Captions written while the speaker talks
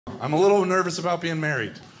I'm a little nervous about being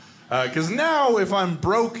married. Because now, if I'm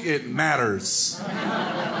broke, it matters.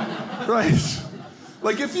 Right?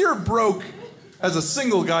 Like, if you're broke as a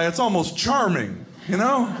single guy, it's almost charming, you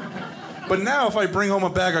know? But now, if I bring home a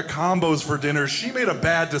bag of combos for dinner, she made a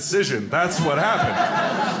bad decision. That's what happened.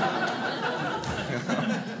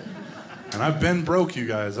 And I've been broke, you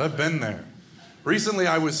guys. I've been there. Recently,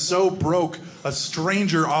 I was so broke, a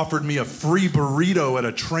stranger offered me a free burrito at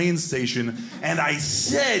a train station, and I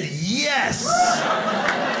said yes!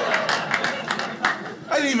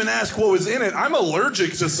 I didn't even ask what was in it. I'm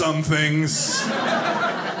allergic to some things.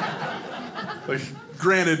 Like,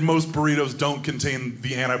 granted, most burritos don't contain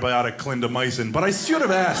the antibiotic clindamycin, but I should have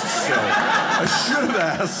asked still. I should have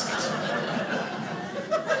asked.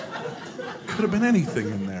 Could have been anything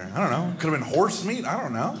in there. I don't know. Could have been horse meat. I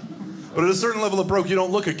don't know. But at a certain level of broke, you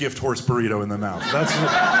don't look a gift horse burrito in the mouth. That's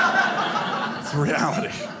the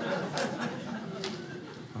reality.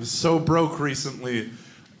 I was so broke recently.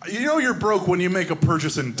 You know you're broke when you make a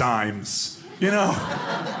purchase in dimes. You know?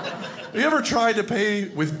 Have you ever tried to pay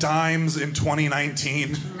with dimes in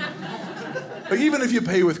 2019? Like, even if you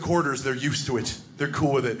pay with quarters, they're used to it. They're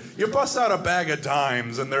cool with it. You bust out a bag of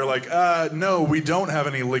dimes, and they're like, no, we don't have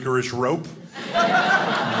any licorice rope.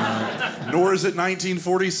 Nor is it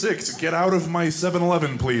 1946. Get out of my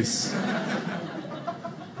 7-Eleven, please.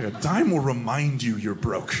 Yeah, dime will remind you you're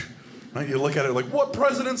broke. Right? You look at it like, what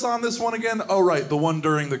president's on this one again? Oh, right, the one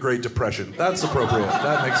during the Great Depression. That's appropriate.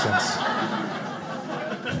 That makes sense.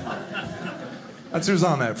 That's who's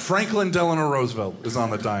on that. Franklin Delano Roosevelt is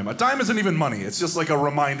on the dime. A dime isn't even money. It's just like a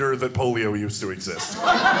reminder that polio used to exist.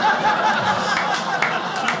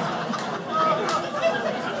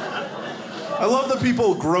 I love the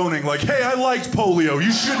people groaning like, hey, I liked polio.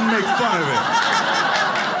 You shouldn't make fun of it.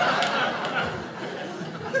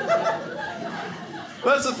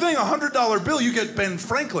 But that's the thing, $100 bill, you get Ben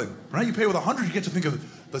Franklin, right? You pay with $100, you get to think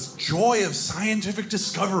of the joy of scientific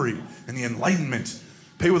discovery and the Enlightenment.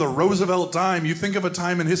 Pay with a Roosevelt dime, you think of a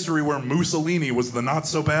time in history where Mussolini was the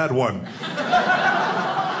not-so-bad one.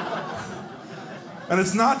 And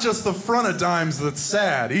it's not just the front of dimes that's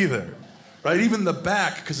sad, either. Right? Even the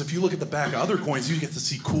back, because if you look at the back of other coins, you get to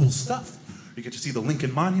see cool stuff. You get to see the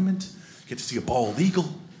Lincoln Monument. You get to see a bald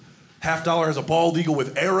eagle. $50 has a bald eagle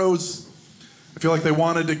with arrows. I feel like they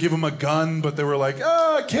wanted to give him a gun, but they were like,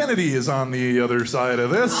 Kennedy is on the other side of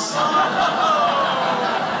this.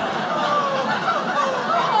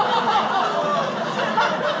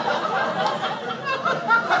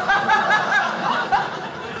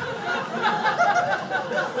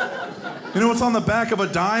 You know what's on the back of a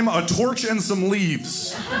dime? A torch and some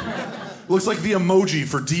leaves. Looks like the emoji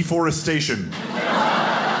for deforestation.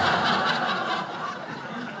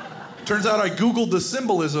 Turns out I Googled the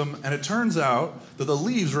symbolism, and it turns out that the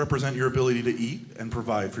leaves represent your ability to eat and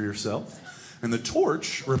provide for yourself. And the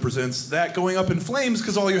torch represents that going up in flames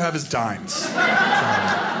because all you have is dimes.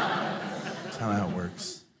 That's how that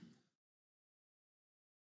works.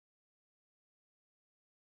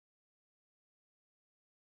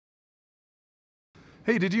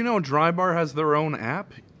 Hey, did you know Dry Bar has their own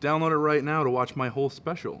app? Download it right now to watch my whole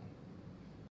special.